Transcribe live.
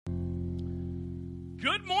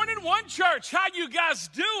Good morning, One Church. How you guys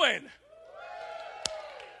doing?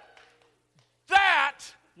 That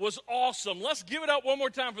was awesome. Let's give it up one more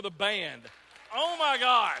time for the band. Oh my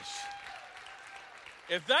gosh.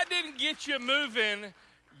 If that didn't get you moving,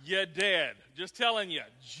 you're dead. Just telling you.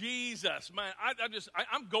 Jesus, man,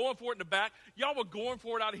 I'm going for it in the back. Y'all were going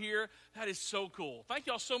for it out here. That is so cool. Thank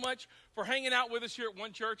y'all so much for hanging out with us here at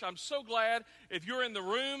One Church. I'm so glad if you're in the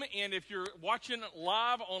room and if you're watching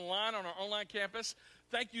live online on our online campus,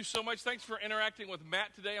 thank you so much. Thanks for interacting with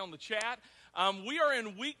Matt today on the chat. We are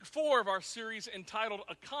in week 4 of our series entitled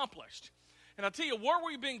Accomplished. And I'll tell you, where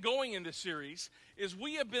we've been going in this series is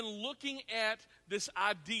we have been looking at this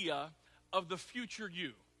idea of the future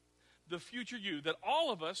you. The future you, that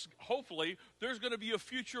all of us, hopefully, there's going to be a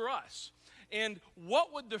future us. And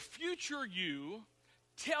what would the future you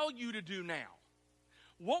tell you to do now?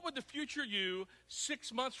 What would the future you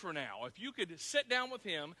 6 months from now, if you could sit down with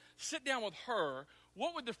him, sit down with her,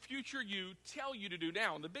 what would the future you tell you to do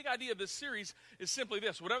now? And the big idea of this series is simply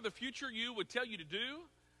this. Whatever the future you would tell you to do,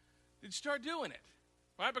 you'd start doing it,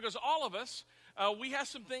 right? Because all of us, we have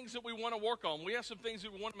some things that we want to work on. We have some things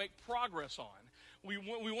that we want to make progress on. We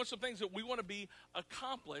want some things that we want to be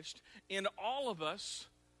accomplished, and all of us,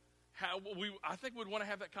 I think we'd want to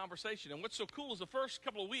have that conversation. And what's so cool is the first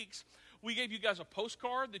couple of weeks, we gave you guys a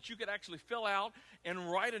postcard that you could actually fill out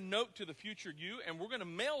and write a note to the future you, and we're going to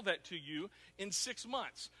mail that to you in 6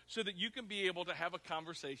 months so that you can be able to have a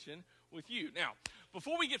conversation with you. Now,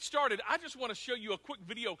 before we get started, I just want to show you a quick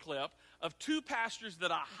video clip of 2 pastors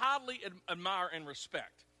that I highly admire and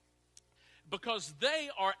respect, because they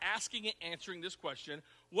are asking and answering this question: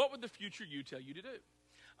 what would the future you tell you to do?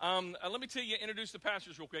 Let me introduce the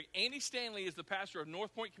pastors real quick. Andy Stanley is the pastor of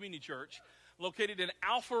North Point Community Church, located in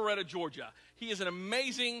Alpharetta, Georgia. He is an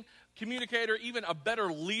amazing communicator, even a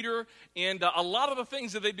better leader, and a lot of the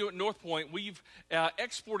things that they do at North Point, we've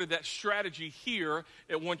exported that strategy here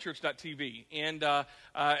at onechurch.tv. And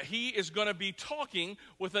he is going to be talking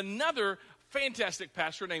with another fantastic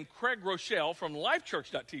pastor named Craig Rochelle from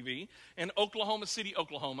lifechurch.tv in Oklahoma City,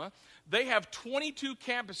 Oklahoma. They have 22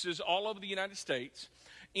 campuses all over the United States,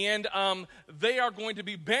 and they are going to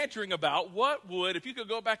be bantering about what would, if you could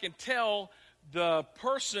go back and tell the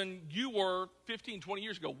person you were 15, 20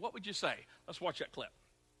 years ago, what would you say? Let's watch that clip.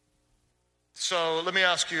 So let me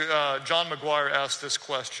ask you, John McGuire asked this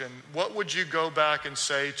question: what would you go back and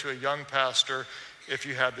say to a young pastor if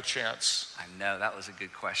you had the chance? I know, that was a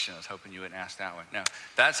good question. I was hoping you wouldn't ask that one. No,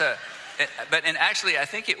 and actually I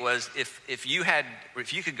think it was, if you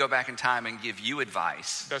could go back in time and give you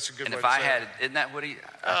advice. That's a good and way if to I say had, it. isn't that what he?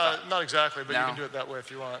 Not exactly, but No. you can do it that way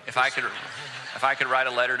if you want. If I could write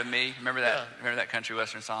a letter to me, remember that country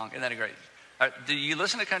western song? Isn't that a great? Do you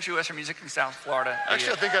listen to country western music in South Florida?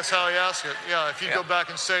 Actually, I think that's how he asked it. Yeah, if you go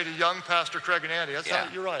back and say to young Pastor Craig and Andy, that's how,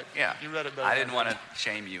 you're right. Yeah. You read it better. I didn't want to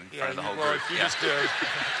shame you in front of the whole group. You just did.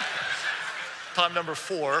 Time number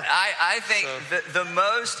 4. I think the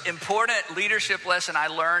most important leadership lesson I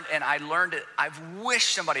learned, and I learned it, I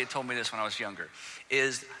wish somebody had told me this when I was younger,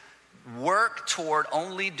 is work toward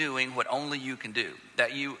only doing what only you can do.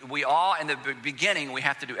 We all, in the beginning, we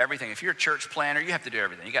have to do everything. If you're a church planner, you have to do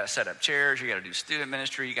everything. You got to set up chairs, you got to do student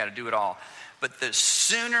ministry, you got to do it all. But the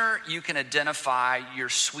sooner you can identify your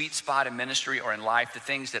sweet spot in ministry or in life, the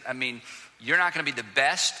things that, you're not going to be the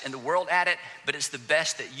best in the world at it, but it's the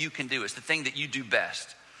best that you can do. It's the thing that you do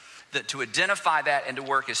best. To identify that and to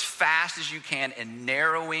work as fast as you can in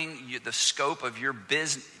narrowing the scope of your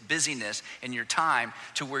busyness and your time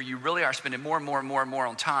to where you really are spending more and more and more and more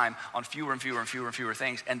on time on fewer and fewer and fewer and fewer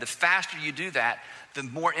things. And the faster you do that, the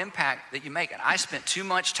more impact that you make. And I spent too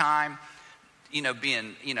much time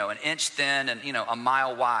being, an inch thin and, a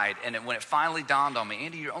mile wide. And when it finally dawned on me,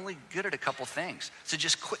 Andy, you're only good at a couple things. So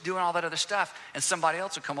just quit doing all that other stuff and somebody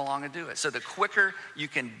else will come along and do it. So the quicker you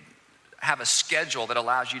can have a schedule that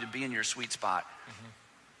allows you to be in your sweet spot,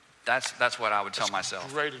 that's what I would tell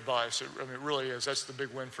myself. Great advice. It really is. That's the big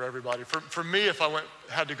win for everybody. For me, if I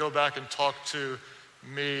had to go back and talk to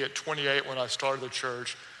me at 28 when I started the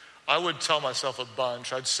church, I would tell myself a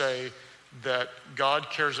bunch. I'd say that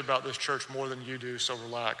God cares about this church more than you do, so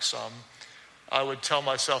relax. I would tell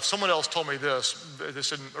myself, someone else told me this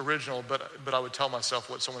isn't original, but I would tell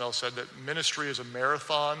myself what someone else said, that ministry is a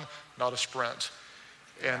marathon, not a sprint.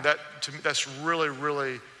 And that, to me, that's really,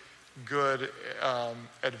 really good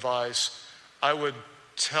advice. I would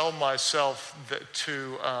tell myself that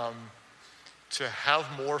to have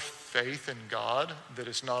more faith in God, that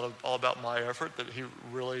it's not all about my effort, that He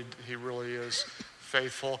really is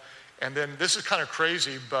faithful. And then this is kind of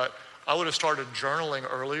crazy, but I would have started journaling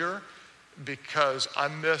earlier because I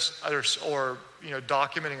missed, or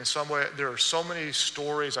documenting in some way. There are so many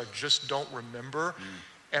stories I just don't remember,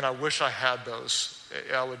 and I wish I had those.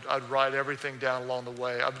 I'd write everything down along the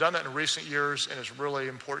way. I've done that in recent years, and it's really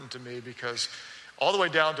important to me because all the way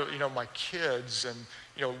down to my kids and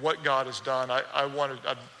what God has done, I want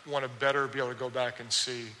to better be able to go back and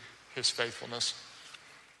see His faithfulness.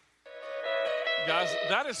 Guys,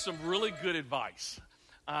 that is some really good advice.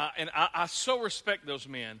 And I so respect those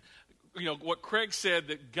men. What Craig said,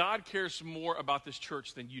 that God cares more about this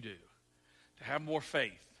church than you do, to have more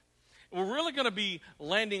faith. We're really going to be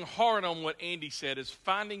landing hard on what Andy said, is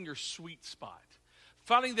finding your sweet spot.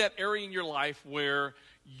 Finding that area in your life where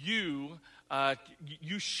you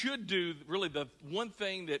should do really the one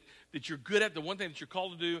thing that you're good at, the one thing that you're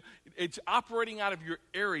called to do. It's operating out of your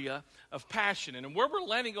area of passion. And where we're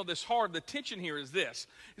landing on this hard, the tension here is this.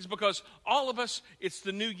 Is because all of us, it's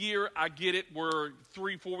the new year. I get it. We're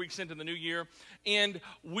 3-4 weeks into the new year. And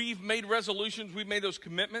we've made resolutions. We've made those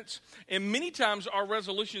commitments. And many times our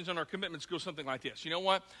resolutions and our commitments go something like this. You know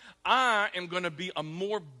what? I am going to be a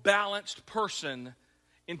more balanced person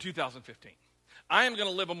in 2015. I am going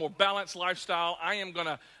to live a more balanced lifestyle. I am going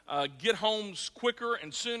to get home quicker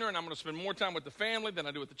and sooner, and I'm going to spend more time with the family than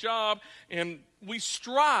I do with the job. And we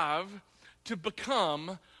strive to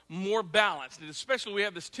become more balanced. And especially we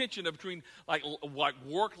have this tension between like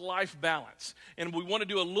work-life balance. And we want to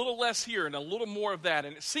do a little less here and a little more of that.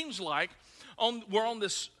 And it seems like we're on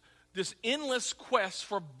this endless quest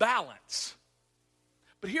for balance.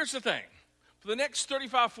 But here's the thing. For the next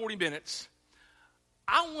 35, 40 minutes,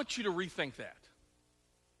 I want you to rethink that.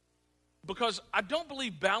 Because I don't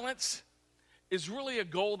believe balance is really a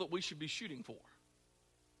goal that we should be shooting for.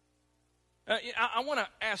 I want to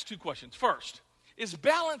ask two questions. First, is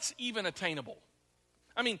balance even attainable?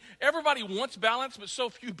 I mean, everybody wants balance, but so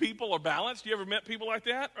few people are balanced. You ever met people like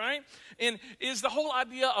that, right? And is the whole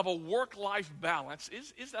idea of a work-life balance,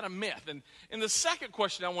 is that a myth? And the second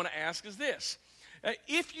question I want to ask is this.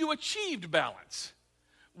 If you achieved balance,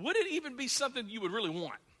 would it even be something you would really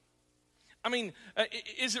want? I mean,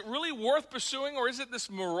 is it really worth pursuing, or is it this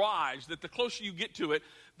mirage that the closer you get to it,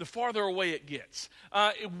 the farther away it gets?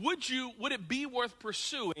 Would it be worth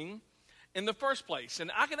pursuing in the first place? And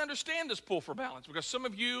I can understand this pull for balance because some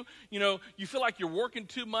of you, you feel like you're working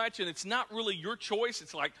too much and it's not really your choice.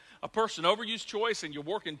 It's like a person over you's choice, and you're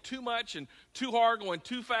working too much and too hard, going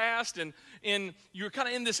too fast, and you're kind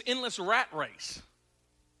of in this endless rat race.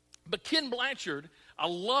 But Ken Blanchard, I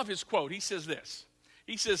love his quote. He says this.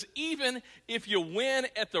 He says, even if you win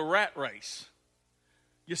at the rat race,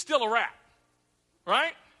 you're still a rat,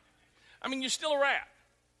 right? I mean, you're still a rat.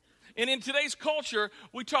 And in today's culture,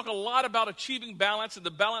 we talk a lot about achieving balance, and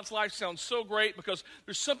the balanced life sounds so great because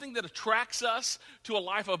there's something that attracts us to a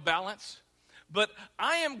life of balance. But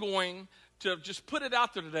I am going to just put it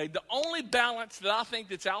out there today. The only balance that I think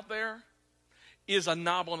that's out there is a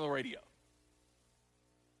knob on the radio.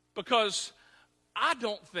 Because I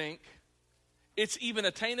don't think it's even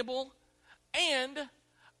attainable, and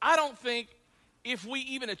I don't think if we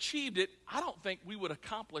even achieved it, I don't think we would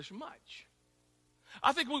accomplish much.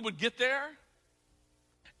 I think we would get there,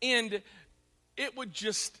 and it would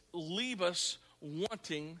just leave us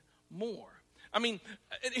wanting more. I mean,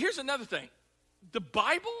 here's another thing. The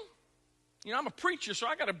Bible, I'm a preacher, so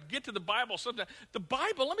I got to get to the Bible sometime. The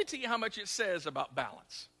Bible, let me tell you how much it says about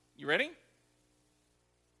balance. You ready?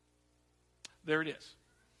 There it is.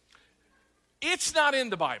 It's not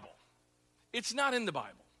in the Bible. It's not in the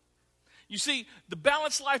Bible. You see, the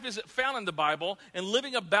balanced life isn't found in the Bible, and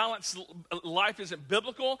living a balanced life isn't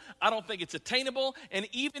biblical. I don't think it's attainable, and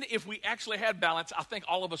even if we actually had balance, I think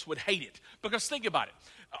all of us would hate it. Because think about it.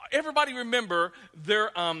 Everybody remember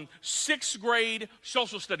their 6th grade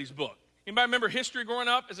social studies book. Anybody remember history growing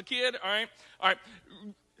up as a kid? All right.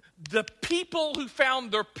 The people who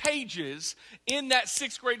found their pages in that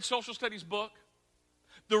 6th grade social studies book,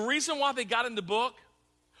 the reason why they got in the book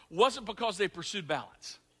wasn't because they pursued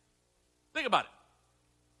balance. Think about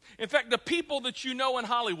it. In fact, the people that you know in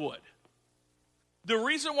Hollywood, the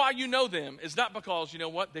reason why you know them is not because,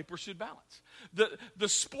 they pursued balance. The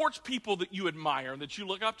sports people that you admire and that you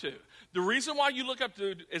look up to, the reason why you look up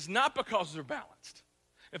to is not because they're balanced.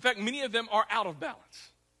 In fact, many of them are out of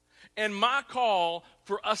balance. And my call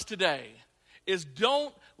for us today is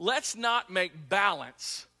let's not make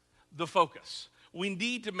balance the focus. We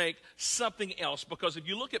need to make something else, because if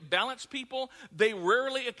you look at balanced people, they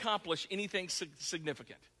rarely accomplish anything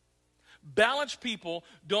significant. Balanced people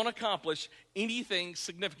don't accomplish anything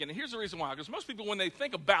significant. And here's the reason why. Because most people, when they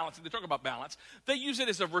think of balance and they talk about balance, they use it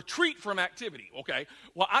as a retreat from activity. Okay,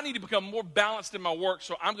 well, I need to become more balanced in my work,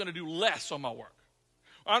 so I'm going to do less on my work.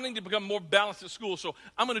 I need to become more balanced at school, so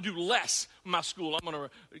I'm going to do less in my school. I'm going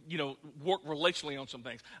to, work relationally on some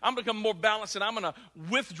things. I'm going to become more balanced, and I'm going to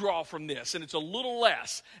withdraw from this, and it's a little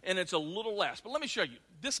less, and it's a little less. But let me show you.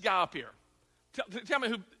 This guy up here, tell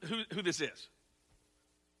me who this is.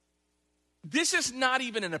 This is not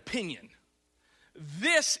even an opinion.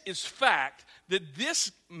 This is fact that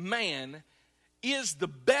this man is the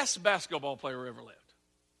best basketball player who ever lived.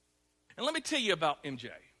 And let me tell you about MJ.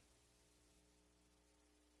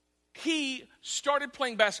 He started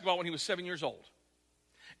playing basketball when he was 7 years old.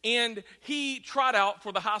 And he tried out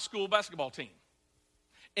for the high school basketball team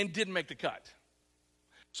and didn't make the cut.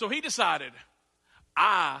 So he decided,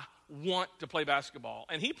 I want to play basketball.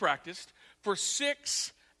 And he practiced for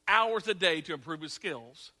 6 hours a day to improve his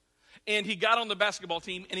skills. And he got on the basketball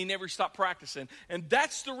team, and he never stopped practicing. And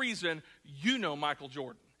that's the reason you know Michael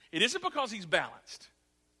Jordan. It isn't because he's balanced.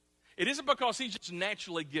 It isn't because he's just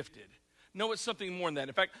naturally gifted. No, it's something more than that.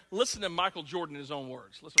 In fact, listen to Michael Jordan in his own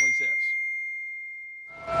words. Listen to what he says.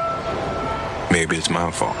 Maybe it's my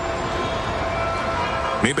fault.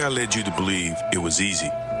 Maybe I led you to believe it was easy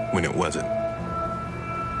when it wasn't.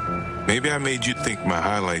 Maybe I made you think my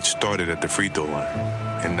highlights started at the free throw line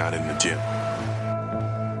and not in the gym.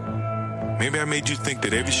 Maybe I made you think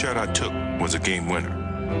that every shot I took was a game winner.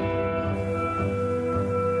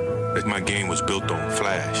 That my game was built on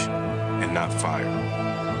flash and not fire.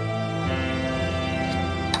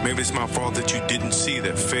 Maybe it's my fault that you didn't see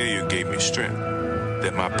that failure gave me strength,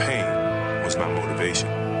 that my pain was my motivation.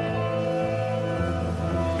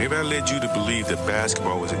 Maybe I led you to believe that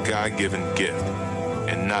basketball was a God-given gift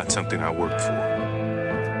and not something I worked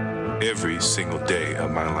for every single day of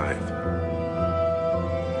my life.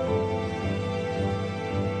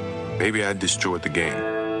 Maybe I destroyed the game.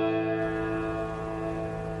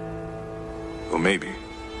 Or maybe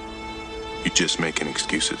you're just making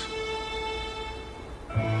excuses.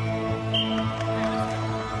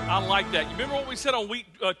 I like that. You remember what we said on week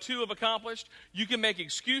 2 of Accomplished? You can make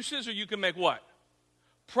excuses or you can make what?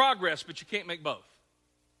 Progress, but you can't make both.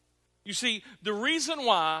 You see, the reason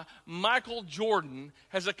why Michael Jordan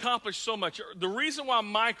has accomplished so much, the reason why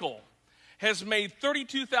Michael has made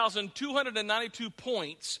 32,292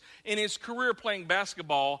 points in his career playing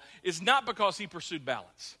basketball is not because he pursued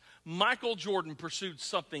balance. Michael Jordan pursued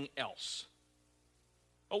something else.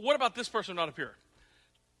 Oh, what about this person not up here?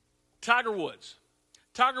 Tiger Woods.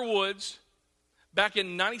 Tiger Woods, back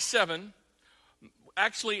in 97,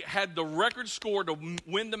 actually had the record score to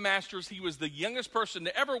win the Masters. He was the youngest person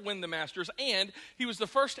to ever win the Masters, and he was the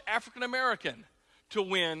first African American to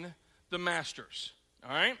win the Masters. All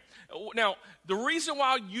right? Now, the reason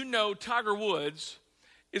why you know Tiger Woods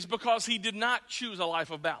is because he did not choose a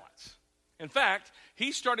life of balance. In fact,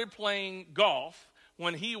 he started playing golf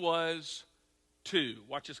when he was 2.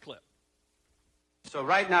 Watch this clip. So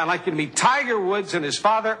right now, I'd like you to meet Tiger Woods and his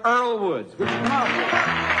father, Earl Woods. Come on.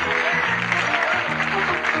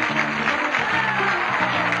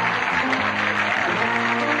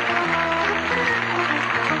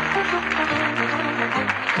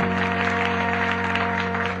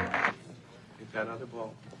 That other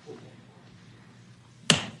ball. Perfect.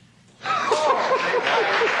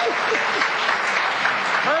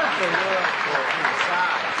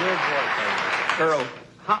 Earl,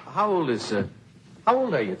 how old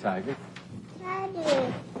are you, Tiger?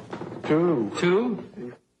 2.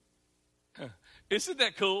 2? Isn't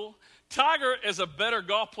that cool? Tiger is a better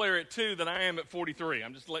golf player at 2 than I am at 43.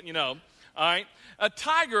 I'm just letting you know. All right.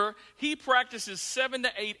 Tiger, he practices 7 to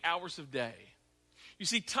 8 hours a day. You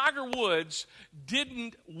see, Tiger Woods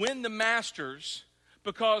didn't win the Masters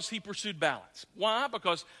because he pursued balance. Why?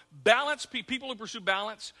 Because people who pursue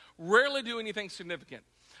balance rarely do anything significant.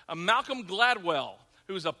 Malcolm Gladwell,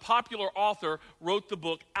 who is a popular author, wrote the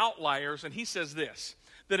book Outliers, and he says this,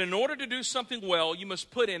 that in order to do something well, you must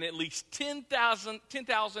put in at least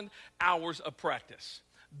 10,000 hours of practice.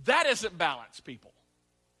 That isn't balance, people.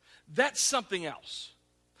 That's something else.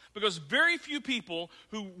 Because very few people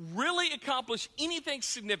who really accomplish anything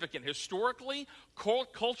significant historically,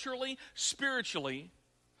 culturally, spiritually,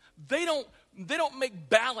 they don't make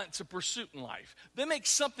balance a pursuit in life. They make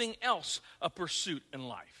something else a pursuit in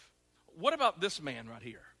life. What about this man right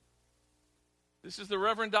here? This is the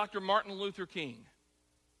Reverend Dr. Martin Luther King.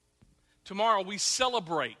 Tomorrow we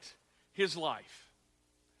celebrate his life.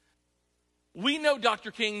 We know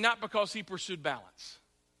Dr. King not because he pursued balance.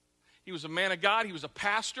 He was a man of God. He was a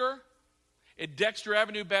pastor at Dexter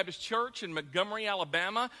Avenue Baptist Church in Montgomery,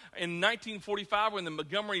 Alabama in 1945 when the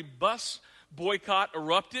Montgomery bus boycott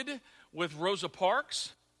erupted with Rosa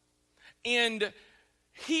Parks. And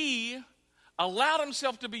he allowed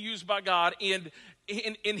himself to be used by God, and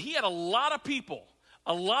he had a lot of people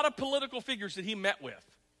a lot of political figures that he met with,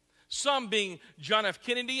 some being John F.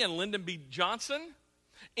 Kennedy and Lyndon B. Johnson.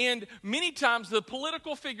 And many times the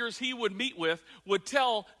political figures he would meet with would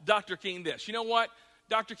tell Dr. King this: you know what,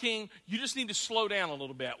 Dr. King, you just need to slow down a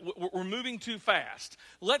little bit. We're moving too fast.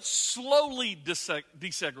 Let's slowly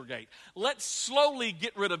desegregate. Let's slowly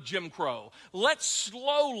get rid of Jim Crow. Let's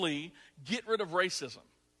slowly get rid of racism.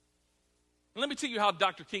 Let me tell you how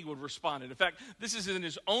Dr. King would respond. In fact, this is in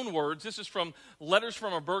his own words. This is from letters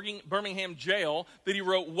from a Birmingham jail that he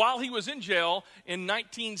wrote while he was in jail in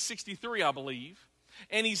 1963, I believe.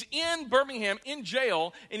 And he's in Birmingham in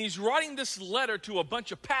jail, and he's writing this letter to a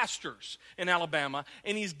bunch of pastors in Alabama,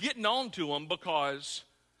 and he's getting on to them because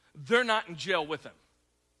they're not in jail with him.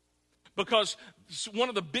 Because one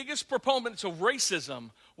of the biggest proponents of racism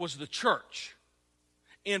was the church,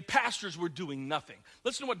 and pastors were doing nothing.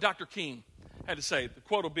 Listen to what Dr. King had to say. The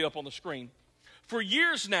quote will be up on the screen. For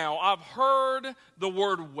years now, I've heard the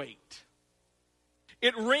word wait.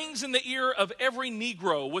 It rings in the ear of every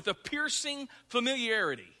Negro with a piercing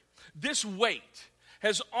familiarity. This wait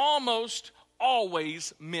has almost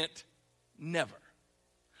always meant never.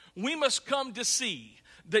 We must come to see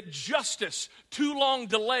that justice too long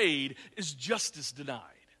delayed is justice denied.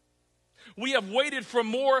 We have waited for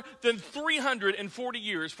more than 340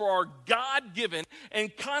 years for our God-given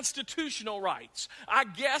and constitutional rights. I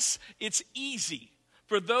guess it's easy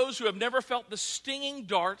for those who have never felt the stinging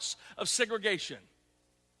darts of segregation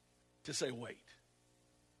to say, wait.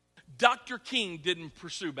 Dr. King didn't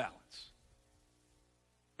pursue balance.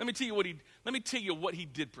 Let me tell you what he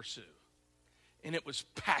did pursue. And it was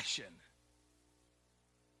passion.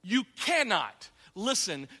 You cannot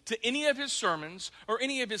listen to any of his sermons or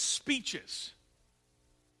any of his speeches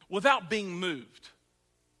without being moved,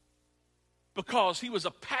 because he was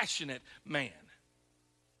a passionate man.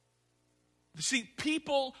 You see,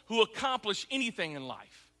 people who accomplish anything in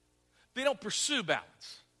life, they don't pursue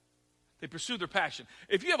balance. They pursue their passion.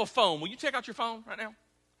 If you have a phone, will you take out your phone right now?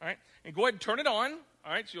 All right? And go ahead and turn it on.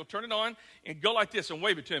 All right? So you'll turn it on and go like this and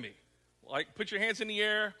wave it to me. Like, put your hands in the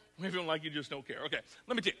air, wave them like you just don't care. Okay,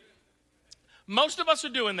 let me tell you. Most of us are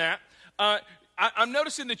doing that. I'm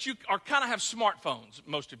noticing that you are kind of have smartphones,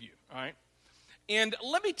 most of you, all right? And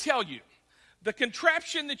let me tell you, the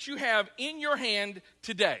contraption that you have in your hand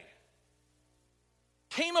today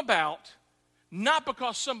came about not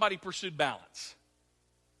because somebody pursued balance,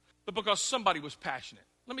 but because somebody was passionate.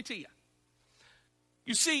 Let me tell you.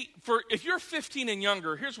 You see, if you're 15 and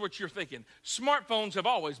younger, here's what you're thinking. Smartphones have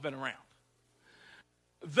always been around.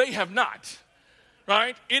 They have not.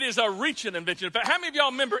 Right? It is a recent invention. In fact, how many of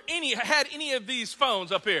y'all had any of these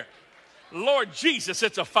phones up here? Lord Jesus,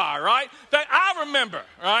 it's a fire, right? In fact, I remember,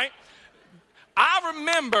 right? I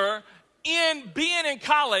remember being in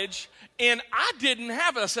college, and I didn't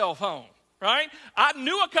have a cell phone, right? I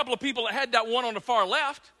knew a couple of people that had that one on the far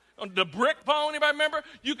left, on the brick phone. Anybody remember?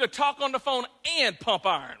 You could talk on the phone and pump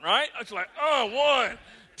iron, right? It's like, oh, 1,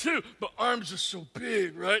 2, but arms are so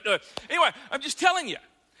big, right? Anyway, I'm just telling you.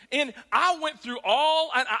 And I went through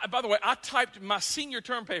by the way, I typed my senior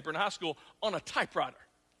term paper in high school on a typewriter,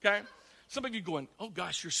 okay? Some of you going, oh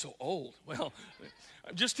gosh, you're so old. Well,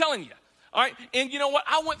 I'm just telling you, all right? And you know what?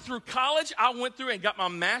 I went through college. I went through and got my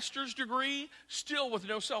master's degree still with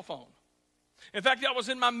no cell phone. In fact, I was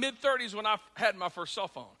in my mid-30s when I had my first cell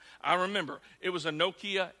phone. I remember it was a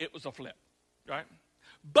Nokia, it was a flip, right?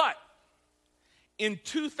 But in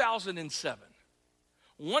 2007,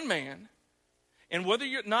 one man, and whether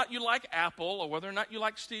or not you like Apple or whether or not you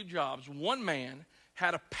like Steve Jobs, one man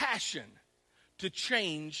had a passion to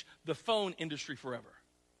change the phone industry forever.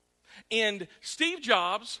 And Steve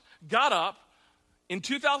Jobs got up in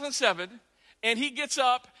 2007, and he gets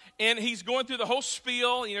up, and he's going through the whole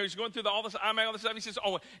spiel. You know, he's going through all this iMac, all this stuff. He says,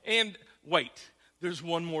 oh, and wait, there's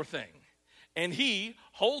one more thing. And he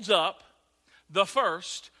holds up the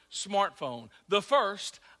first smartphone, the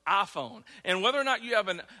first iPhone. And whether or not you have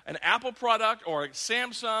an Apple product or a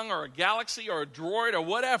Samsung or a Galaxy or a Droid or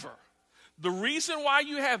whatever, the reason why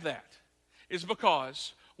you have that is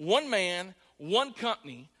because one man, one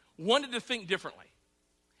company wanted to think differently.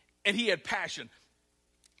 And he had passion.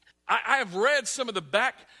 I have read some of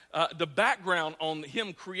the background on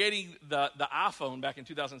him creating the iPhone back in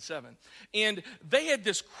 2007. And they had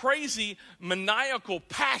this crazy maniacal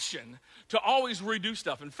passion to always redo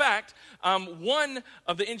stuff. In fact, one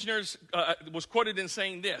of the engineers was quoted in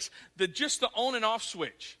saying this, that just the on and off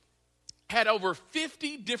switch had over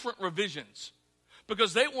 50 different revisions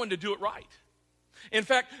because they wanted to do it right. In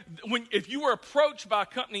fact, if you were approached by a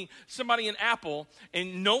company, somebody in Apple,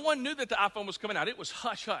 and no one knew that the iPhone was coming out, it was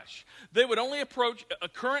hush-hush. They would only approach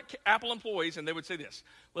current Apple employees, and they would say this: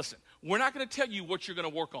 listen, we're not going to tell you what you're going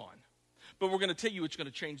to work on, but we're going to tell you it's going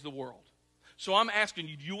to change the world. So I'm asking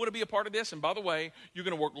you, do you want to be a part of this? And by the way, you're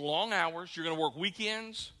going to work long hours. You're going to work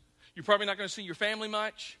weekends. You're probably not going to see your family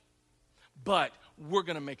much, but we're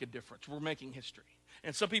going to make a difference. We're making history.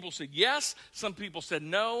 And some people said yes, some people said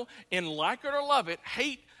no, and like it or love it,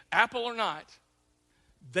 hate Apple or not,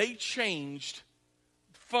 they changed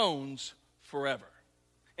phones forever.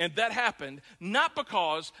 And that happened not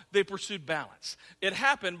because they pursued balance. It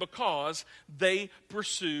happened because they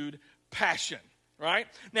pursued passion, right?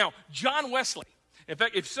 Now, John Wesley, in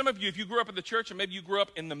fact, if you grew up in the church, and maybe you grew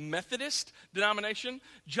up in the Methodist denomination,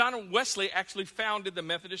 John Wesley actually founded the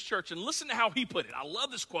Methodist Church. And listen to how he put it. I love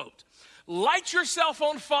this quote. Light yourself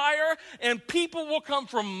on fire, and people will come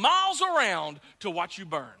from miles around to watch you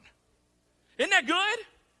burn. Isn't that good?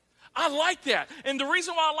 I like that. And the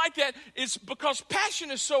reason why I like that is because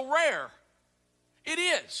passion is so rare. It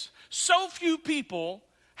is. So few people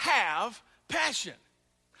have passion.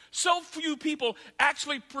 So few people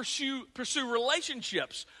actually pursue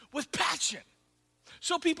relationships with passion.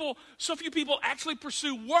 So few people actually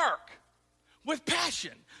pursue work with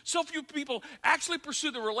passion. So few people actually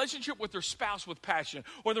pursue the relationship with their spouse with passion,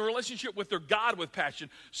 or the relationship with their God with passion.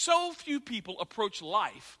 So few people approach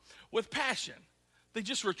life with passion. They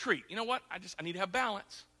just retreat. You know what? I need to have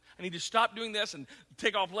balance. I need to stop doing this and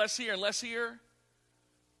take off less here and less here.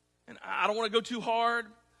 And I don't want to go too hard.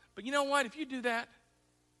 But you know what? If you do that,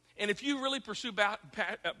 and if you really pursue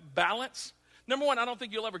balance, number one, I don't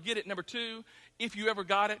think you'll ever get it. Number two, if you ever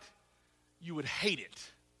got it, you would hate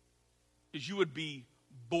it, because you would be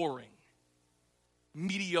boring,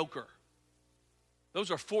 mediocre.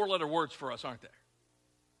 Those are 4-letter words for us, aren't they?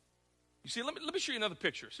 You see, let me show you another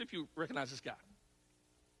picture. See if you recognize this guy.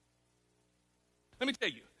 Let me tell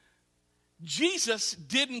you, Jesus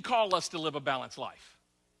didn't call us to live a balanced life.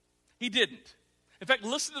 He didn't. In fact,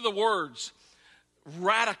 listen to the words: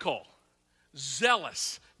 radical,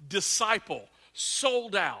 zealous, disciple,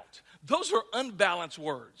 sold out. Those are unbalanced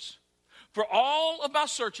words. For all of my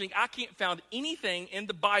searching, I can't find anything in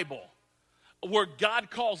the Bible where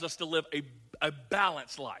God calls us to live a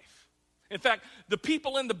balanced life. In fact, the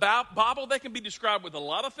people in the Bible, they can be described with a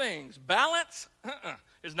lot of things. Balance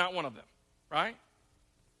is not one of them, right?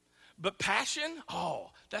 But passion,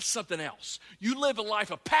 that's something else. You live a life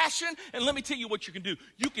of passion, and let me tell you what you can do.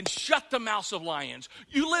 You can shut the mouths of lions.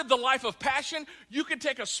 You live the life of passion, you can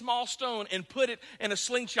take a small stone and put it in a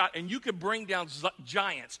slingshot, and you can bring down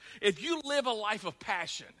giants. If you live a life of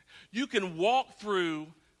passion, you can walk through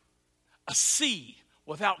a sea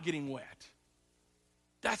without getting wet.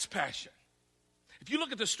 That's passion. If you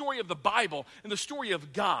look at the story of the Bible and the story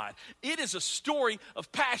of God, it is a story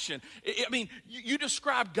of passion. You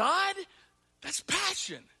describe God, that's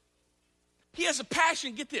passion. He has a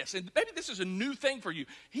passion, get this, and maybe this is a new thing for you.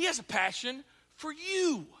 He has a passion for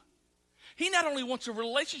you. He not only wants a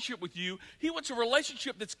relationship with you, he wants a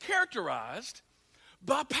relationship that's characterized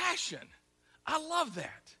by passion. I love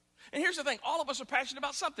that. And here's the thing, all of us are passionate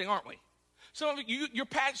about something, aren't we? Some of you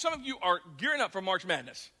are gearing up for March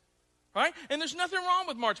Madness. Right? And there's nothing wrong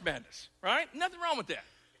with March Madness, right? Nothing wrong with that.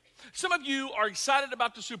 Some of you are excited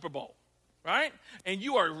about the Super Bowl, right? And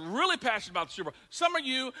you are really passionate about the Super Bowl. Some of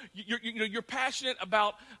you're passionate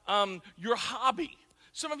about your hobby.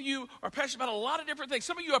 Some of you are passionate about a lot of different things.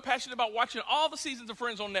 Some of you are passionate about watching all the seasons of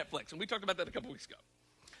Friends on Netflix, and we talked about that a couple weeks ago.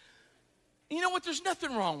 And you know what? There's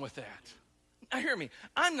nothing wrong with that. Now hear me.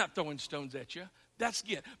 I'm not throwing stones at you. That's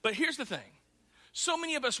good. But here's the thing. So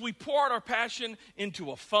many of us, we pour out our passion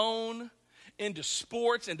into a phone, into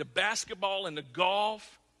sports, into basketball, into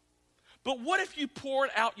golf. But what if you poured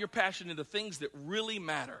out your passion into things that really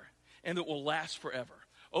matter and that will last forever?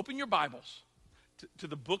 Open your Bibles to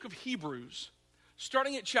the book of Hebrews,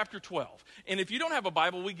 starting at chapter 12. And if you don't have a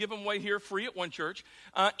Bible, we give them away here free at One Church.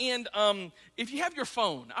 If you have your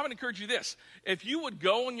phone, I would encourage you this. If you would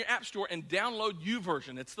go on your app store and download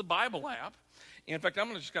YouVersion, it's the Bible app. In fact, I'm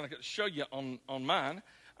going to just kind of show you on mine.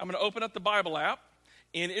 I'm going to open up the Bible app,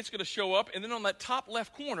 and it's going to show up. And then on that top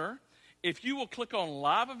left corner, if you will click on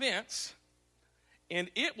Live Events, and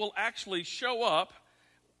it will actually show up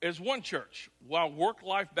as One Church, while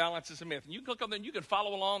work-life balance is a myth. And you can click on that, and you can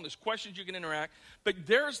follow along. There's questions you can interact. But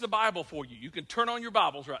there's the Bible for you. You can turn on your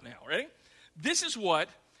Bibles right now. Ready? This is what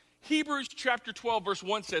Hebrews chapter 12, verse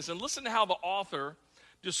 1 says. And listen to how the author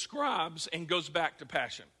describes and goes back to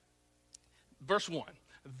passion. Verse 1,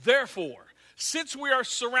 therefore, since we are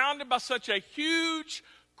surrounded by such a huge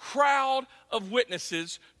crowd of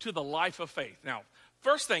witnesses to the life of faith. Now,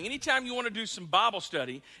 First thing, anytime you want to do some Bible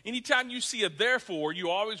study, anytime you see a therefore, you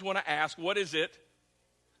always want to ask, what is it?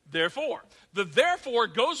 Therefore. The therefore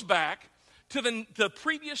goes back to the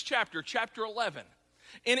previous chapter, chapter 11.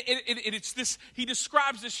 And it's this, he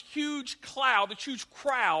describes this huge cloud, this huge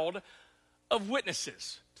crowd of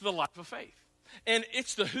witnesses to the life of faith. And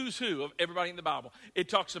it's the who's who of everybody in the Bible. It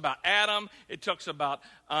talks about Adam. It talks about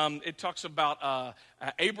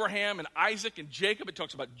Abraham and Isaac and Jacob. It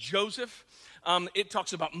talks about Joseph. It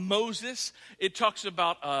talks about Moses. It talks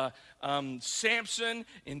about Samson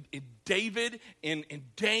and David and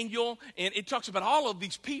Daniel. And it talks about all of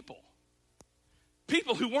these people.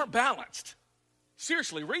 People who weren't balanced.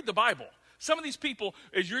 Seriously, read the Bible. Some of these people,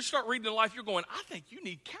 as you start reading their life, you're going, I think you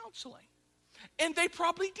need counseling. And they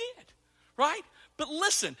probably did, right? But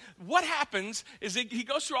listen, what happens is he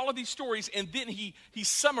goes through all of these stories, and then he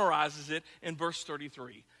summarizes it in verse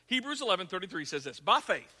 33. Hebrews 11:33 says this, by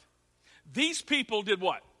faith, these people did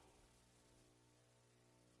what?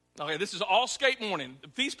 Okay, this is all skate morning.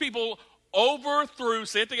 These people overthrew,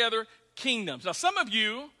 say it together, kingdoms. Now, some of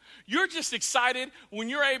you, you're just excited when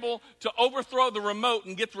you're able to overthrow the remote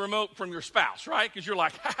and get the remote from your spouse, right? Because you're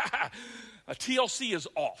like, a TLC is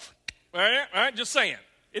off. All right? Just saying.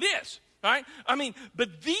 It is, right? I mean,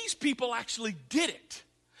 but these people actually did it.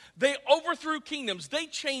 They overthrew kingdoms. They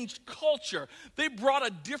changed culture. They brought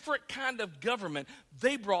a different kind of government.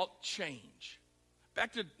 They brought change.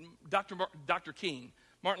 Back to Dr. King,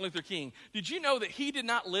 Martin Luther King. Did you know that he did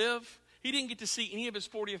not live? He didn't get to see any of his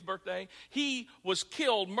 40th birthday. He was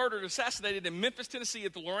killed, murdered, assassinated in Memphis, Tennessee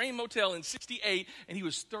at the Lorraine Motel in 68, and he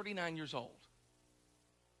was 39 years old.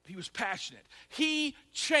 He was passionate. He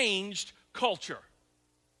changed culture.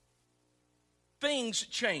 Things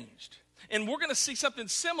changed. And we're going to see something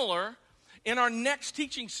similar in our next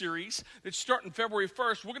teaching series that's starting February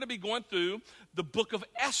 1st. We're going to be going through the book of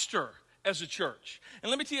Esther as a church. And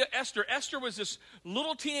let me tell you, Esther was this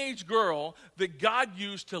little teenage girl that God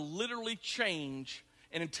used to literally change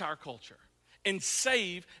an entire culture and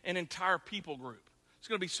save an entire people group. It's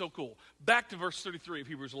going to be so cool. Back to verse 33 of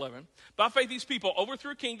Hebrews 11. By faith, these people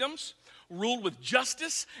overthrew kingdoms, ruled with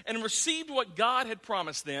justice, and received what God had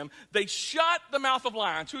promised them. They shut the mouth of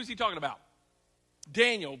lions. Who is he talking about?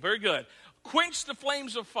 Daniel, very good. Quenched the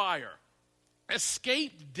flames of fire.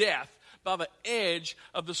 Escaped death by the edge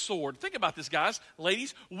of the sword. Think about this, guys.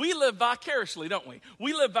 Ladies, we live vicariously, don't we?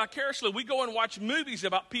 We live vicariously. We go and watch movies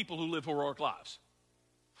about people who live heroic lives.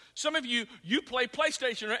 Some of you play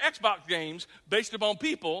PlayStation or Xbox games based upon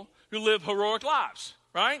people who live heroic lives,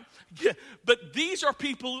 right? But these are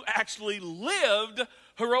people who actually lived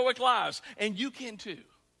heroic lives, and you can too.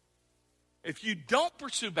 If you don't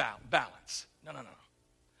pursue balance, no,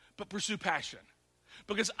 but pursue passion.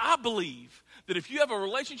 Because I believe that if you have a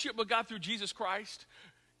relationship with God through Jesus Christ,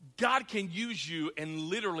 God can use you and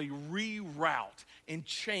literally reroute and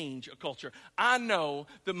change a culture. I know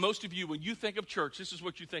that most of you, when you think of church, this is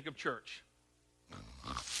what you think of church.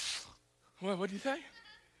 Well, what do you think?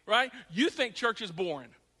 Right? You think church is boring.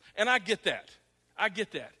 And I get that.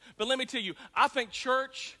 But let me tell you, I think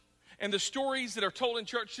church and the stories that are told in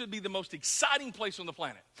church should be the most exciting place on the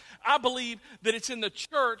planet. I believe that it's in the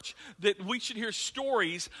church that we should hear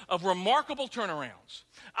stories of remarkable turnarounds.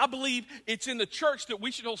 I believe it's in the church that we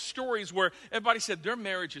should hold stories where everybody said their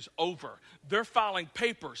marriage is over. They're filing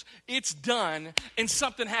papers. It's done, and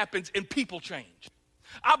something happens, and people change.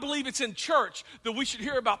 I believe it's in church that we should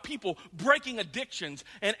hear about people breaking addictions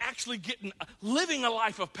and actually living a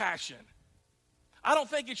life of passion. I don't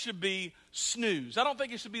think it should be snooze. I don't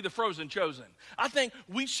think it should be the frozen chosen. I think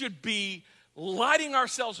we should be lighting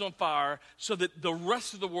ourselves on fire so that the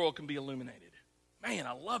rest of the world can be illuminated. Man,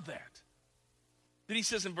 I love that. Then he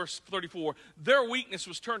says in verse 34, their weakness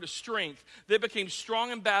was turned to strength. They became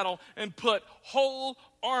strong in battle and put whole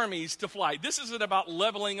armies to flight. This isn't about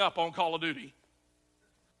leveling up on Call of Duty,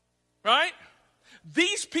 right?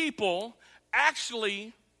 These people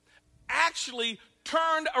actually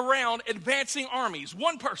turned around advancing armies.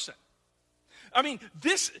 One person. I mean,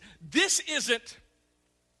 this isn't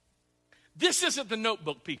the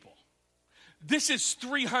Notebook people. This is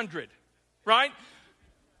 300, right?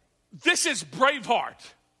 This is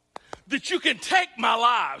Braveheart. That you can take my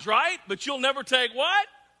lives, right? But you'll never take what?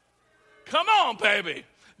 Come on, baby.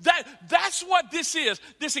 That's what this is,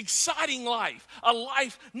 this exciting life. A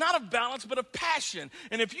life not of balance, but of passion.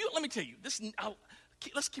 And let me tell you,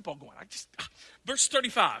 let's keep on going. Verse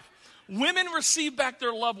 35. Women receive back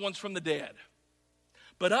their loved ones from the dead.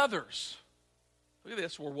 But others, look at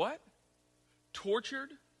this, were what?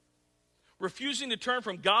 Tortured, refusing to turn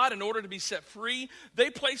from God in order to be set free.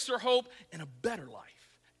 They placed their hope in a better life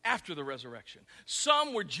after the resurrection.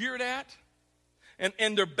 Some were jeered at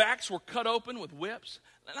and their backs were cut open with whips.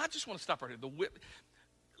 And I just want to stop right here. The whip.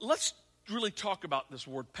 Let's really talk about this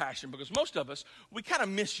word passion, because most of us, we kind of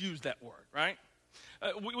misuse that word, right?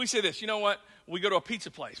 We say this, you know what? We go to a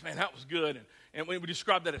pizza place. Man, that was good. And we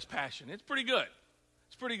describe that as passion. It's pretty good.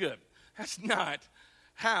 It's pretty good. That's not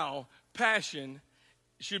how passion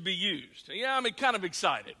should be used. Yeah, I'm kind of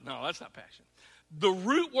excited. No, that's not passion. The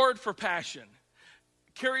root word for passion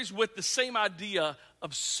carries with the same idea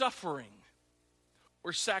of suffering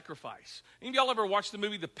or sacrifice. Any of y'all ever watched the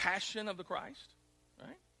movie The Passion of the Christ?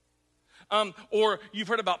 Right? Or you've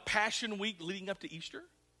heard about Passion Week leading up to Easter?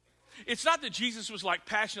 It's not that Jesus was like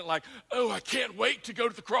passionate, like, oh, I can't wait to go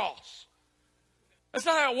to the cross. That's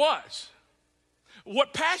not how it was.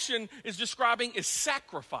 What passion is describing is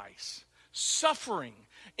sacrifice, suffering,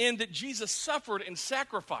 and that Jesus suffered and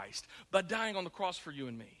sacrificed by dying on the cross for you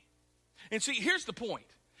and me. And see, here's the point.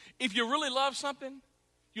 If you really love something,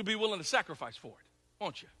 you'll be willing to sacrifice for it,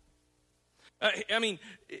 won't you? I mean,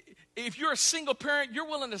 if you're a single parent, you're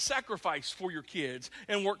willing to sacrifice for your kids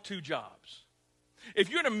and work 2 jobs.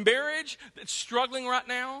 If you're in a marriage that's struggling right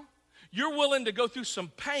now, you're willing to go through some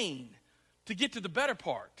pain to get to the better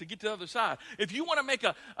part, to get to the other side. If you want to make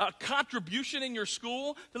a contribution in your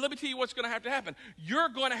school, then let me tell you what's going to happen. You're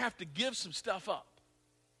going to have to give some stuff up.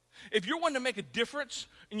 If you're wanting to make a difference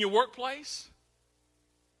in your workplace,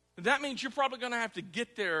 that means you're probably going to have to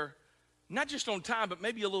get there not just on time, but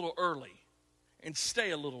maybe a little early and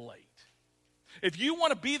stay a little late. If you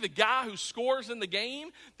want to be the guy who scores in the game,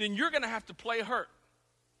 then you're going to have to play hurt,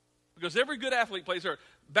 because every good athlete plays hurt.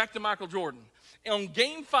 Back to Michael Jordan. On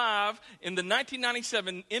Game 5 in the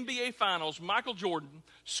 1997 NBA Finals, Michael Jordan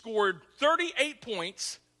scored 38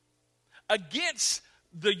 points against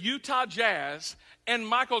the Utah Jazz, and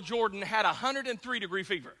Michael Jordan had 103-degree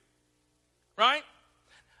fever. Right?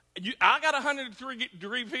 I got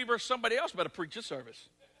 103-degree fever. Somebody else better preach this service.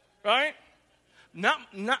 Right? Not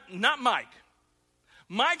Mike.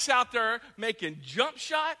 Mike's out there making jump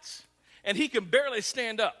shots, and he can barely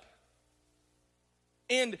stand up.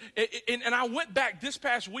 And I went back this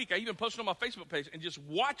past week. I even posted on my Facebook page and just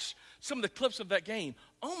watched some of the clips of that game.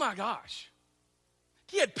 Oh, my gosh.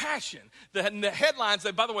 He had passion. The headlines,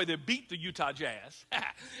 by the way, they beat the Utah Jazz.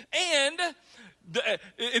 And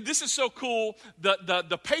this is so cool.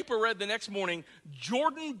 The paper read the next morning,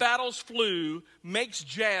 Jordan battles flu, makes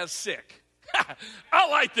Jazz sick. I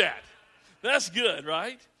like that. That's good,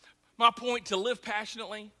 right? My point, to live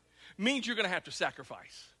passionately means you're going to have to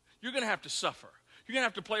sacrifice. You're going to have to suffer. You're going to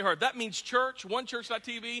have to play hard. That means church,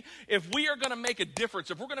 onechurch.tv, if we are going to make a difference,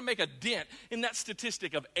 if we're going to make a dent in that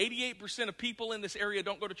statistic of 88% of people in this area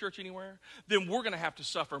don't go to church anywhere, then we're going to have to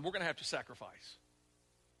suffer and we're going to have to sacrifice.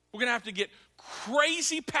 We're going to have to get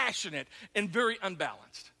crazy passionate and very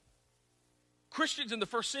unbalanced. Christians in the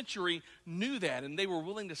first century knew that, and they were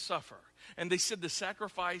willing to suffer. And they said the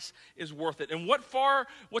sacrifice is worth it. And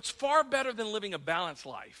what's far better than living a balanced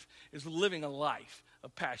life is living a life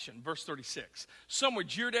of passion. Verse 36. Some were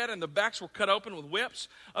jeered at, and their backs were cut open with whips.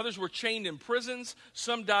 Others were chained in prisons.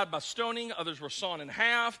 Some died by stoning. Others were sawn in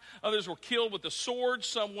half. Others were killed with the sword.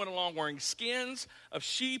 Some went along wearing skins of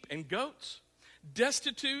sheep and goats.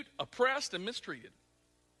 Destitute, oppressed, and mistreated.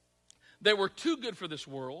 They were too good for this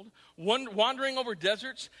world, wandering over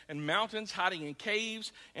deserts and mountains, hiding in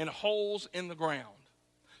caves and holes in the ground.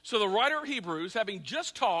 So the writer of Hebrews, having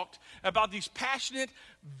just talked about these passionate,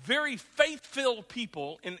 very faith-filled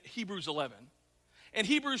people in Hebrews 11, and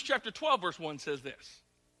Hebrews chapter 12, verse 1 says this: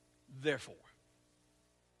 therefore,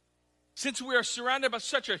 since we are surrounded by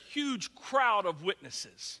such a huge crowd of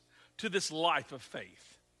witnesses to this life of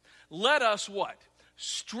faith, let us what?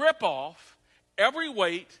 Strip off every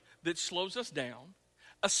weight that slows us down,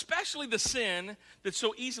 especially the sin that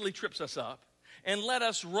so easily trips us up, and let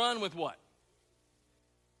us run with what?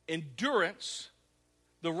 Endurance,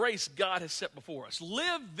 the race God has set before us.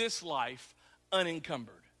 Live this life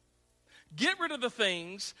unencumbered. Get rid of the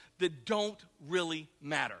things that don't really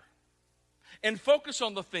matter, and focus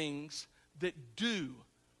on the things that do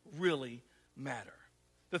really matter.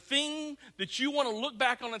 The thing that you want to look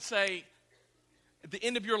back on and say, at the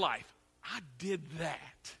end of your life, I did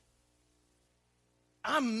that.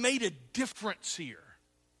 I made a difference here.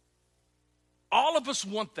 All of us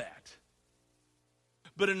want that.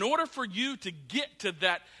 But in order for you to get to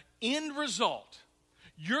that end result,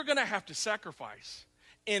 you're going to have to sacrifice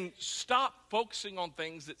and stop focusing on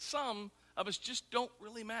things that some of us just don't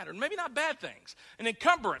really matter. Maybe not bad things. An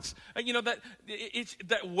encumbrance, it's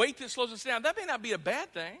that weight that slows us down, that may not be a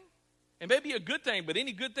bad thing. It may be a good thing, but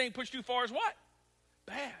any good thing pushed too far is what?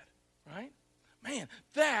 Bad, right? Man,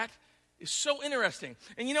 that is so interesting.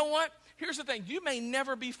 And you know what? Here's the thing. You may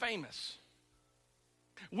never be famous.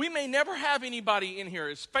 We may never have anybody in here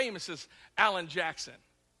as famous as Alan Jackson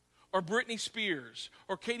or Britney Spears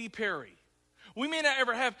or Katy Perry. We may not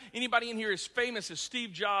ever have anybody in here as famous as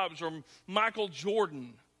Steve Jobs or Michael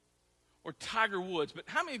Jordan or Tiger Woods. But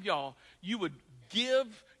how many of y'all, you would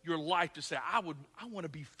give your life to say, I want to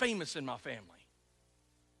be famous in my family.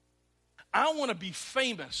 I want to be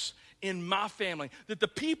famous in my family. That the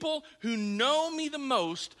people who know me the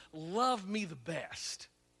most love me the best.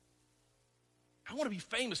 I want to be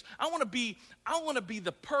famous. I want to be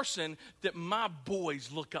the person that my boys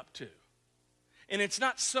look up to. And it's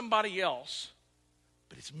not somebody else,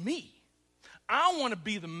 but it's me. I want to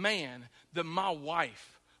be the man that my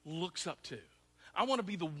wife looks up to. I want to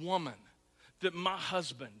be the woman that my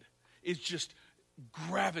husband is just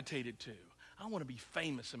gravitated to. I want to be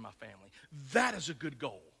famous in my family. That is a good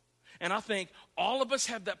goal. And I think all of us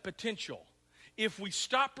have that potential if we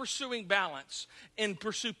stop pursuing balance and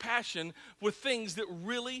pursue passion with things that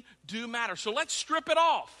really do matter. So let's strip it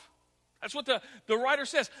off. That's what the writer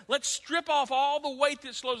says. Let's strip off all the weight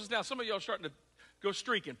that slows us down. Some of y'all are starting to go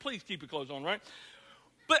streaking. Please keep your clothes on, right?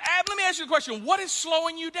 But let me ask you the question. What is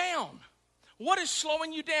slowing you down? What is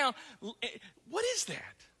slowing you down? What is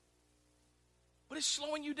that? What is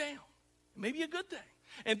slowing you down? Maybe a good thing.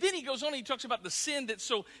 And then he goes on and he talks about the sin that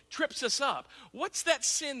so trips us up. What's that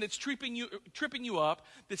sin that's tripping you up,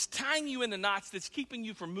 that's tying you into knots, that's keeping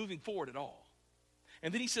you from moving forward at all?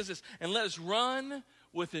 And then he says this, and let us run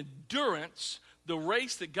with endurance the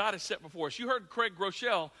race that God has set before us. You heard Craig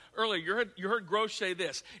Groeschel earlier. You heard Groesch say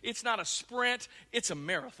this. It's not a sprint, it's a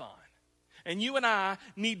marathon. And you and I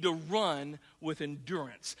need to run with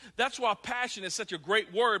endurance. That's why passion is such a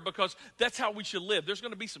great word, because that's how we should live. There's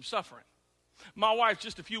going to be some suffering. My wife,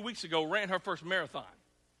 just a few weeks ago, ran her first marathon.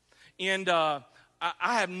 And I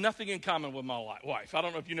have nothing in common with my wife. I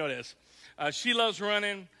don't know if you know this. She loves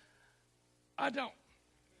running. I don't.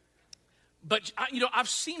 But, I've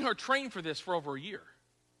seen her train for this for over a year.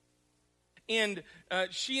 And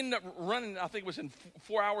she ended up running, I think it was in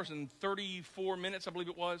 4 hours and 34 minutes, I believe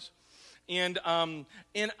it was. And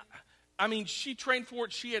she trained for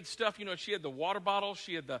it. She had stuff, she had the water bottles.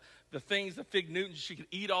 She had the things, the Fig Newtons she could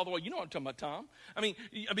eat all the way. You know what I'm talking about, Tom.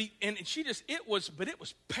 And she just, it was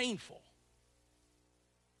painful.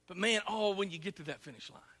 But man, when you get to that finish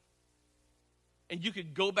line. And you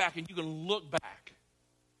could go back and you can look back.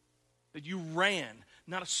 That you ran,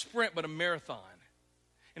 not a sprint, but a marathon.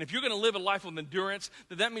 And if you're going to live a life of endurance,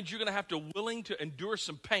 then that means you're going to have to willing to endure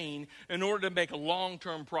some pain in order to make a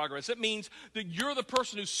long-term progress. It means that you're the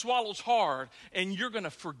person who swallows hard and you're going to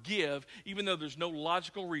forgive even though there's no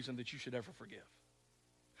logical reason that you should ever forgive.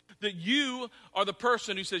 That you are the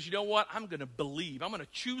person who says, you know what, I'm going to believe. I'm going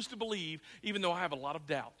to choose to believe even though I have a lot of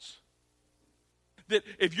doubts. That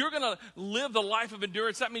if you're going to live the life of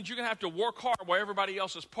endurance, that means you're going to have to work hard while everybody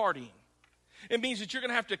else is partying. It means that you're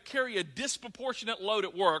going to have to carry a disproportionate load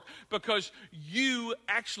at work because you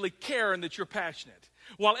actually care and that you're passionate.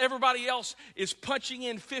 While everybody else is punching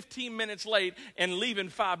in 15 minutes late and leaving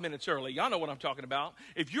 5 minutes early. Y'all know what I'm talking about.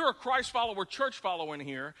 If you're a Christ follower, church follower in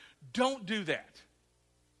here, don't do that.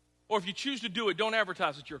 Or if you choose to do it, don't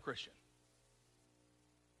advertise that you're a Christian.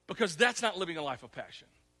 Because that's not living a life of passion.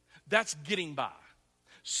 That's getting by.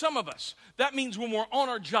 Some of us, that means when we're on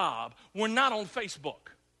our job, we're not on Facebook.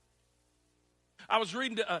 I was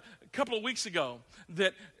reading a couple of weeks ago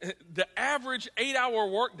that the average 8-hour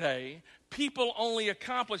workday, people only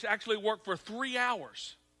actually work for 3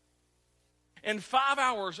 hours. And 5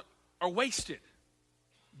 hours are wasted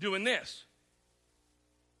doing this.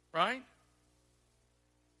 Right?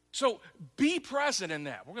 So be present in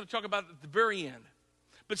that. We're going to talk about it at the very end.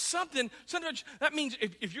 But sometimes that means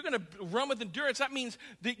if you're going to run with endurance, that means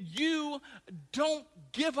that you don't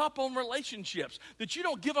give up on relationships, that you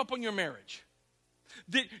don't give up on your marriage.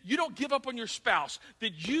 That you don't give up on your spouse,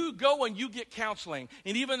 that you go and you get counseling.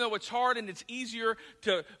 And even though it's hard and it's easier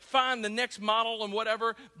to find the next model and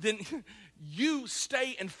whatever, then you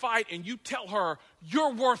stay and fight and you tell her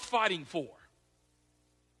you're worth fighting for.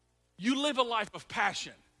 You live a life of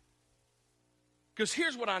passion. Because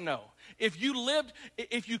here's what I know. If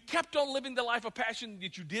you kept on living the life of passion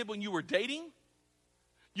that you did when you were dating,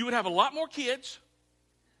 you would have a lot more kids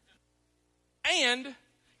and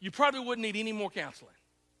you probably wouldn't need any more counseling.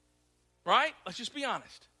 Right? Let's just be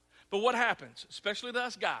honest. But what happens, especially to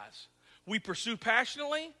us guys, we pursue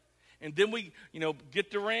passionately, and then we,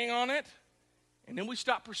 get the ring on it, and then we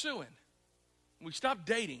stop pursuing. We stop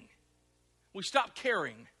dating. We stop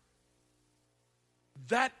caring.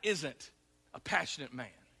 That isn't a passionate man.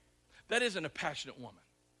 That isn't a passionate woman.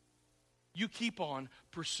 You keep on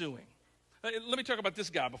pursuing. Let me talk about this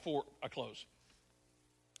guy before I close.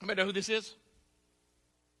 Anybody know who this is?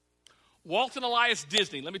 Walt and Elias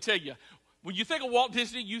Disney, let me tell you, when you think of Walt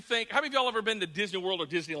Disney, you think, how many of y'all ever been to Disney World or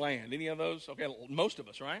Disneyland? Any of those? Okay, most of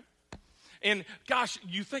us, right? And gosh,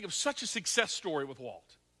 you think of such a success story with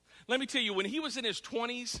Walt. Let me tell you, when he was in his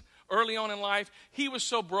 20s, early on in life, he was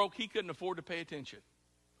so broke he couldn't afford to pay attention.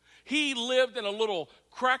 He lived in a little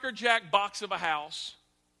Cracker Jack box of a house,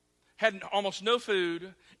 had almost no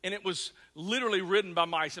food, and it was literally ridden by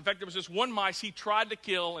mice. In fact, there was this one mice he tried to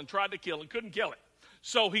kill and couldn't kill it.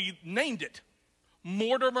 So he named it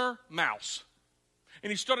Mortimer Mouse. And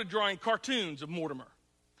he started drawing cartoons of Mortimer.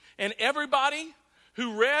 And everybody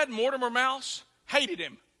who read Mortimer Mouse hated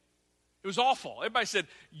him. It was awful. Everybody said,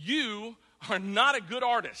 you are not a good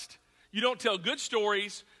artist. You don't tell good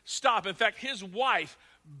stories. Stop. In fact, his wife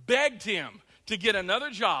begged him to get another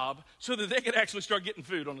job so that they could actually start getting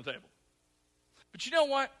food on the table. But you know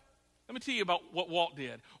what? Let me tell you about what Walt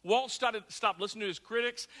did. Walt stopped listening to his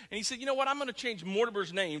critics, and he said, you know what? I'm going to change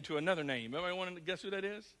Mortimer's name to another name. Everybody want to guess who that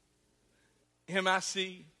is?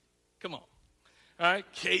 M-I-C. Come on. All right?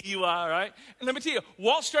 K-U-I, right? And let me tell you,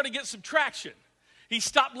 Walt started to get some traction. He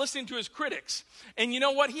stopped listening to his critics. And you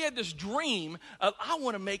know what? He had this dream of, I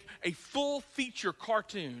want to make a full-feature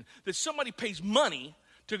cartoon that somebody pays money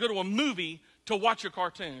to go to a movie to watch a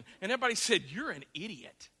cartoon. And everybody said, you're an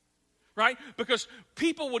idiot. Right? Because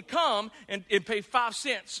people would come and pay 5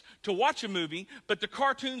 cents to watch a movie, but the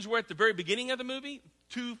cartoons were at the very beginning of the movie,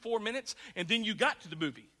 2-4 minutes, and then you got to the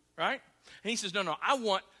movie, right? And he says, no, I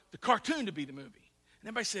want the cartoon to be the movie. And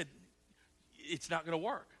everybody said, it's not going to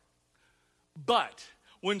work. But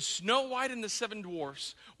when Snow White and the Seven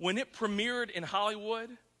Dwarfs, when it premiered in Hollywood,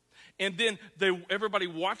 and then everybody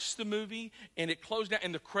watched the movie, and it closed down,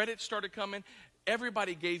 and the credits started coming,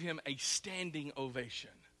 everybody gave him a standing ovation.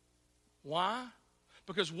 Why?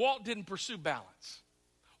 Because Walt didn't pursue balance.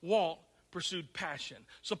 Walt pursued passion.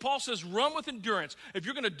 So Paul says, run with endurance. If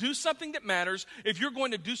you're going to do something that matters, if you're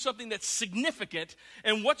going to do something that's significant,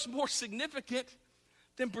 and what's more significant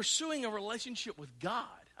than pursuing a relationship with God?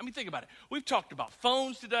 I mean, think about it. We've talked about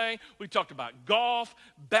phones today. We've talked about golf,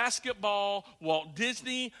 basketball, Walt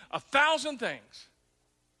Disney, 1,000 things.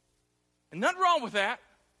 And nothing wrong with that.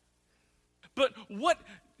 But what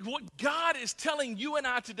God is telling you and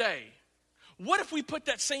I today, what if we put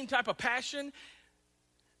that same type of passion,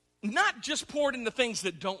 not just poured into things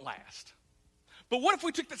that don't last, but what if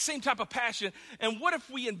we took that same type of passion and what if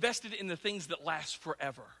we invested in the things that last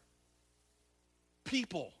forever?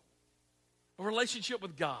 People, a relationship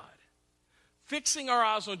with God, fixing our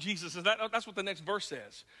eyes on Jesus. And that's what the next verse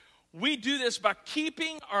says. We do this by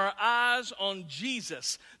keeping our eyes on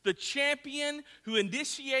Jesus, the champion who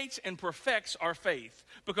initiates and perfects our faith.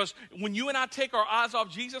 Because when you and I take our eyes off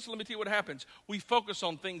Jesus, let me tell you what happens. We focus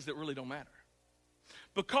on things that really don't matter.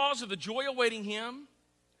 Because of the joy awaiting him,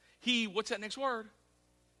 he, what's that next word?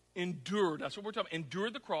 Endured. That's what we're talking about.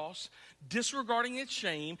 Endured the cross, disregarding its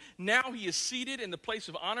shame. Now he is seated in the place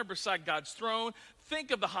of honor beside God's throne.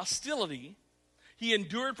 Think of the hostility he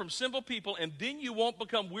endured from sinful people, and then you won't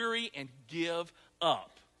become weary and give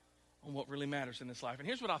up on what really matters in this life. And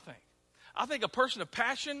here's what I think. I think a person of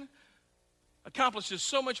passion accomplishes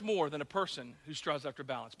so much more than a person who strives after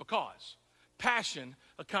balance, because passion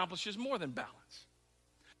accomplishes more than balance.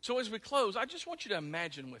 So as we close, I just want you to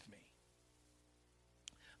imagine with me.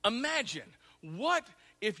 Imagine, what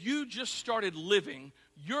if you just started living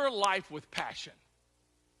your life with passion?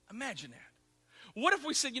 Imagine that. What if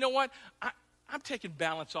we said, you know what, I'm taking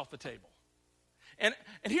balance off the table. And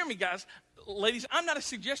hear me, guys, ladies, I'm not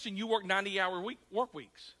suggesting you work 90-hour work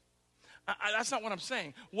weeks. That's not what I'm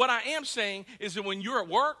saying. What I am saying is that when you're at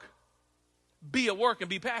work, be at work and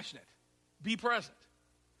be passionate. Be present.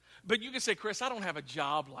 But you can say, Chris, I don't have a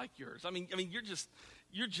job like yours. I mean,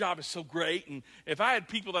 your job is so great, and if I had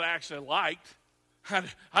people that I actually liked,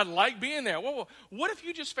 I'd like being there. Well, what if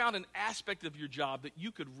you just found an aspect of your job that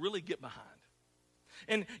you could really get behind?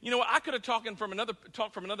 And you know what? I could have talked from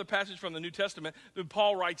another passage from the New Testament. But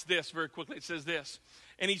Paul writes this very quickly. It says this,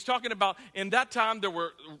 and he's talking about in that time there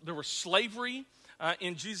were slavery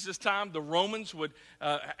in Jesus' time. The Romans would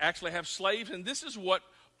actually have slaves, and this is what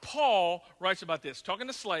Paul writes about this. Talking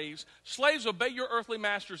to slaves, slaves, obey your earthly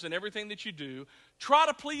masters in everything that you do. Try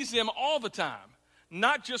to please them all the time,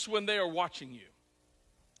 not just when they are watching you.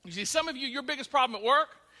 You see, some of you, your biggest problem at work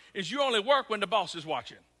is you only work when the boss is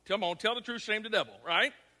watching. Come on, tell the truth, shame the devil,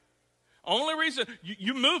 right? Only reason,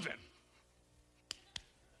 you moving.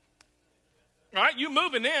 Right? You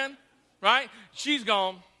moving in, right? She's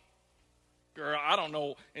gone. Girl, I don't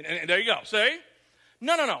know. And there you go. See?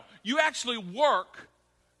 No. You actually work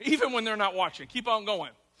even when they're not watching. Keep on going.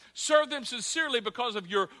 Serve them sincerely because of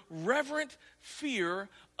your reverent fear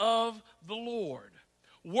of the Lord.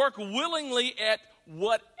 Work willingly at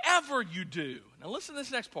whatever you do. Now listen to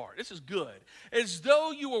this next part. This is good. As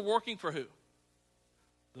though you were working for who?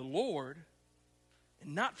 The Lord,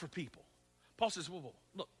 and not for people. Paul says, whoa,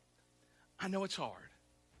 look, I know it's hard.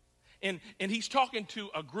 And he's talking to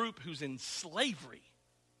a group who's in slavery.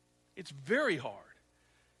 It's very hard.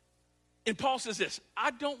 And Paul says this,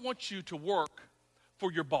 I don't want you to work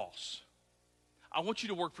for your boss. I want you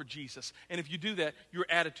to work for Jesus. And if you do that, your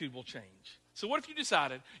attitude will change. So what if you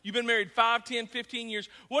decided, you've been married 5, 10, 15 years,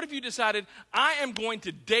 what if you decided, I am going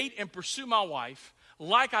to date and pursue my wife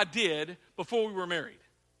like I did before we were married?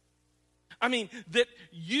 I mean, that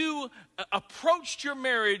you approached your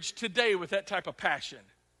marriage today with that type of passion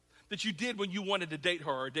that you did when you wanted to date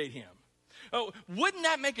her or date him. Oh, wouldn't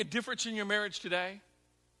that make a difference in your marriage today?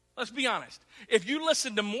 Let's be honest. If you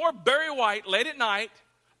listen to more Barry White late at night,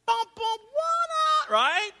 bum, bum, what,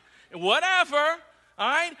 right? Whatever, all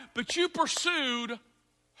right? But you pursued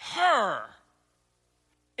her,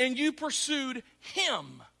 and you pursued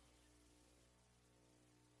him.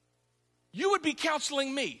 You would be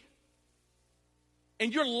counseling me.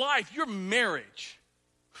 And your life, your marriage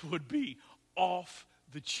would be off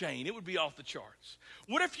the chain. It would be off the charts.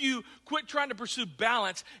 What if you quit trying to pursue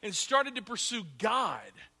balance and started to pursue God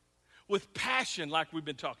with passion like we've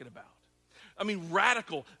been talking about? I mean,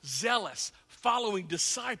 radical, zealous, following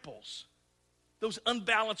disciples. Those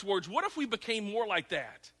unbalanced words. What if we became more like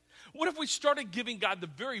that? What if we started giving God the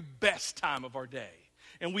very best time of our day?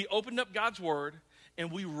 And we opened up God's word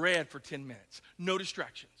and we read for 10 minutes. No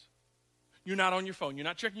distractions. You're not on your phone. You're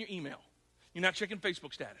not checking your email. You're not checking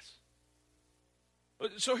Facebook status.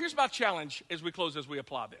 So here's my challenge as we close, as we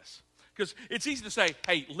apply this. Because it's easy to say,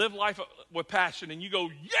 hey, live life with passion, and you go,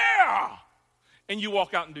 yeah! And you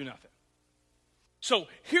walk out and do nothing. So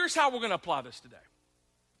here's how we're going to apply this today.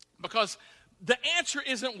 Because the answer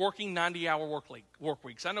isn't working 90-hour work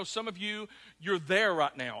weeks. I know some of you, you're there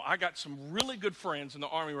right now. I got some really good friends in the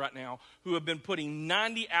Army right now who have been putting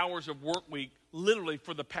 90 hours of work week literally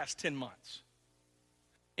for the past 10 months.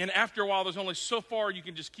 And after a while, there's only so far you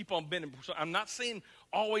can just keep on bending. So I'm not saying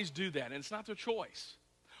always do that, and it's not their choice.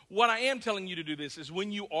 What I am telling you to do this is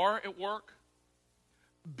when you are at work,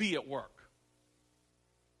 be at work.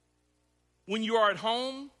 When you are at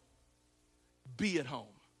home, be at home.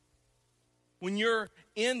 When you're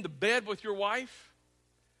in the bed with your wife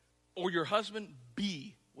or your husband,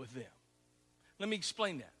 be with them. Let me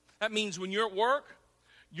explain that. That means when you're at work,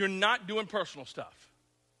 you're not doing personal stuff.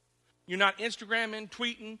 You're not Instagramming,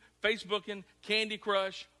 tweeting, Facebooking, Candy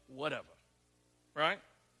Crush, whatever, right?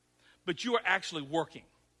 But you are actually working.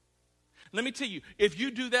 Let me tell you, if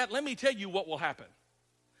you do that, let me tell you what will happen.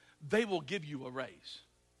 They will give you a raise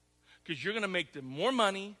because you're going to make them more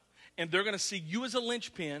money, and they're going to see you as a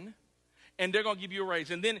linchpin, and they're going to give you a raise.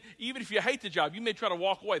 And then even if you hate the job, you may try to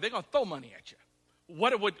walk away. They're going to throw money at you.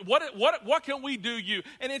 What can we do you?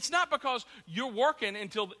 And it's not because you're working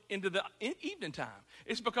until into the evening time.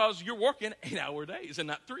 It's because you're working 8-hour days and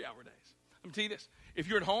not 3-hour days. Let me tell you this. If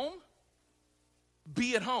you're at home,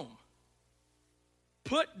 be at home.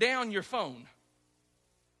 Put down your phone.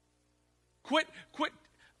 Quit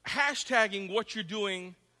hashtagging what you're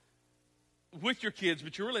doing with your kids,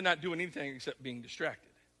 but you're really not doing anything except being distracted.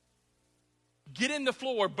 Get in the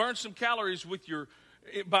floor, burn some calories with your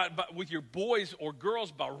boys or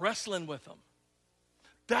girls by wrestling with them.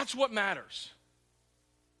 That's what matters.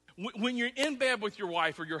 When you're in bed with your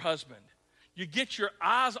wife or your husband, you get your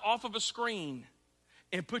eyes off of a screen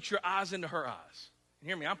and put your eyes into her eyes. And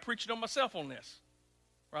hear me, I'm preaching on myself on this,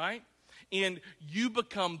 right? And you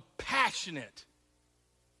become passionate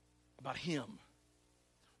about him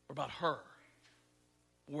or about her.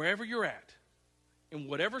 Wherever you're at, in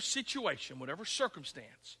whatever situation, whatever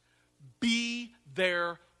circumstance, be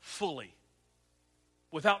there fully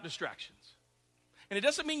without distractions. And it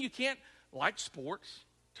doesn't mean you can't like sports.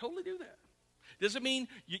 Totally do that. It doesn't mean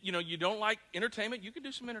you don't like entertainment. You can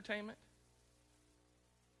do some entertainment.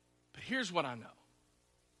 But here's what I know.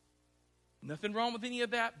 Nothing wrong with any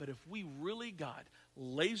of that, but if we really got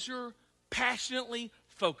laser passionately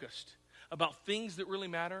focused about things that really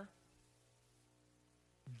matter,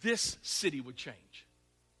 this city would change.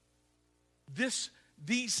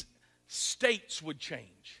 These states would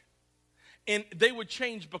change. And they would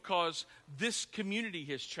change because this community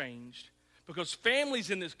has changed, because families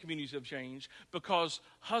in this community have changed, because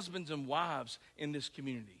husbands and wives in this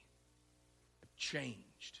community have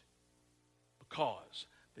changed. Because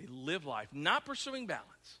they live life not pursuing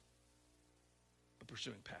balance, but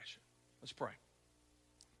pursuing passion. Let's pray.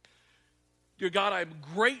 Dear God, I'm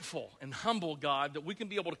grateful and humble, God, that we can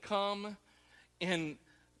be able to come and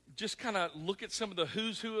just kind of look at some of the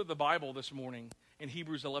who's who of the Bible this morning in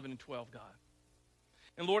Hebrews 11 and 12, God.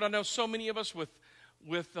 And Lord, I know so many of us with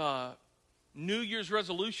New Year's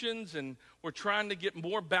resolutions, and we're trying to get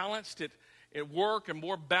more balanced at work and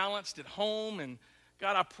more balanced at home. And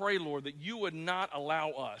God, I pray, Lord, that you would not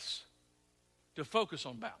allow us to focus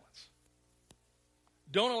on balance.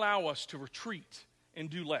 Don't allow us to retreat and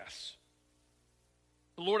do less.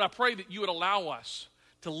 But Lord, I pray that you would allow us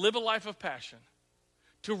to live a life of passion,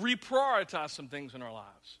 to reprioritize some things in our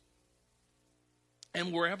lives.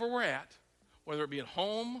 And wherever we're at, whether it be at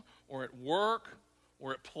home or at work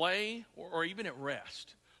or at play or even at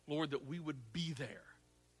rest, Lord, that we would be there,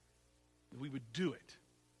 that we would do it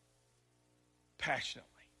passionately.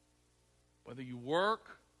 Whether you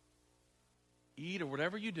work, eat, or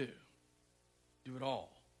whatever you do it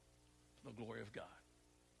all for the glory of God.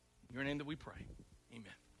 In your name that we pray.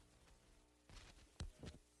 Amen.